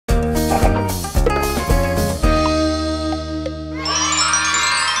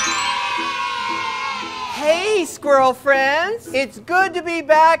Squirrel Friends. It's good to be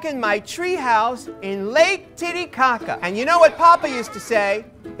back in my treehouse in Lake Titicaca. And you know what Papa used to say?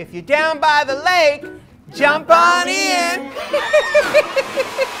 If you're down by the lake, jump on in.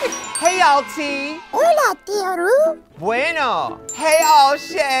 Hey, Alti. Hola, Tio Ru. Bueno. Hey,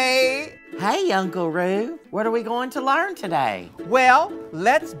 Allshay. Hey, Uncle Ru. What are we going to learn today? Well,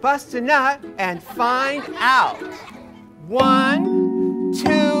 let's bust a nut and find out. 1,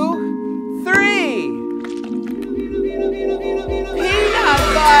 2, 3. Peanut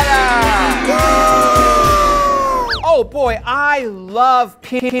butter! Oh boy, I love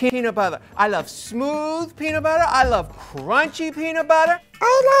peanut butter. I love smooth peanut butter. I love crunchy peanut butter.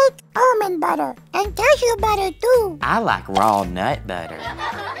 I like almond butter and cashew butter too. I like raw nut butter.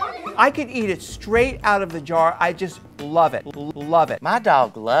 I could eat it straight out of the jar. I just love it. Love it. My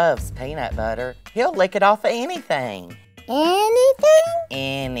dog loves peanut butter. He'll lick it off of anything. Anything?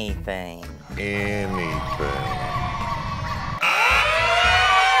 Anything.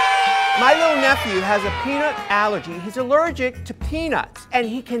 My little nephew has a peanut allergy. He's allergic to peanuts, and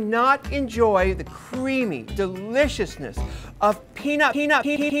he cannot enjoy the creamy deliciousness of peanut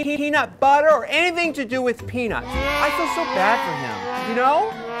butter or anything to do with peanuts. I feel so bad for him, you know?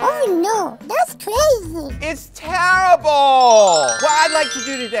 Oh no, that's crazy. It's terrible! What I'd like to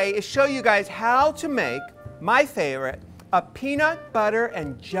do today is show you guys how to make my favorite, a peanut butter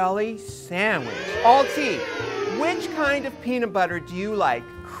and jelly sandwich. Alti, which kind of peanut butter do you like?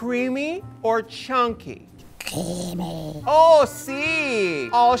 Creamy or chunky? Creamy. Oh, see.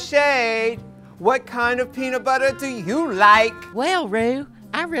 All shade. What kind of peanut butter do you like? Well, Ru,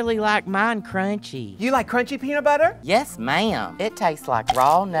 I really like mine crunchy. You like crunchy peanut butter? Yes, ma'am. It tastes like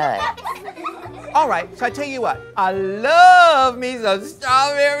raw nuts. All right, so I tell you what. I love me some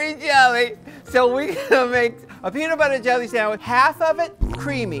strawberry jelly. So we're gonna make a peanut butter jelly sandwich, half of it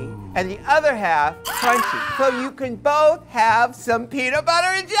creamy and the other half crunchy. So you can both have some peanut butter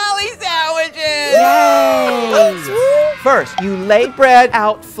and jelly sandwiches. Yay! First, you lay bread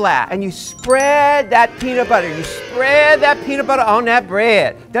out flat and you spread that peanut butter. You spread that peanut butter on that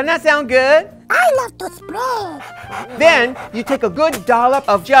bread. Doesn't that sound good? I love to spread. Then you take a good dollop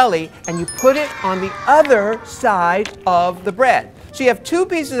of jelly and you put it on the other side of the bread. So you have 2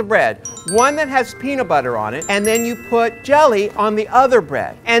 pieces of bread, one that has peanut butter on it, and then you put jelly on the other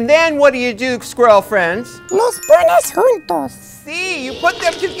bread. And then what do, Squirrel Friends? Los pones juntos. See, you put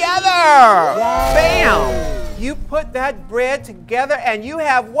them together. Bam! You put that bread together and you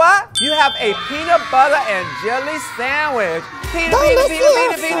have what? You have a peanut butter and jelly sandwich. Peanut.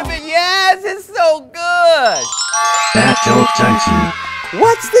 Yes, it's so good. Bad joke time.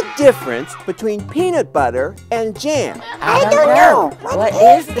 What's the difference between peanut butter and jam? I don't know. What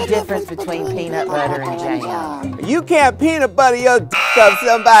is the difference between peanut butter and jam? You can't peanut butter your up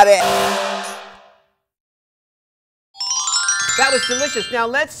somebody. That was delicious. Now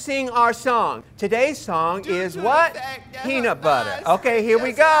let's sing our song. Today's song is what? Peanut butter. Okay, here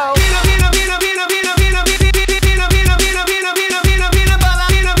we go.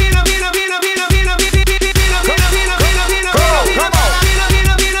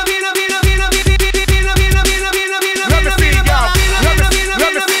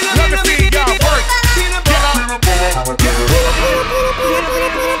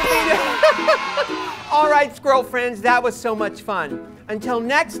 All right, Squirrel Friends, that was so much fun. Until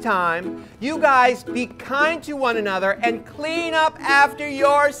next time, you guys be kind to one another and clean up after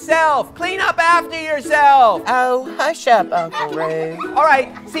yourself. Clean up after yourself. Oh, hush up, Uncle Ru. All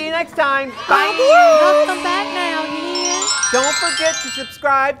right, see you next time. Bye. Welcome back now, yeah. Don't forget to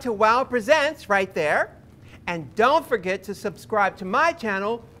subscribe to Wow Presents right there. And don't forget to subscribe to my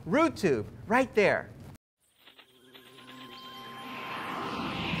channel, RuTube, right there.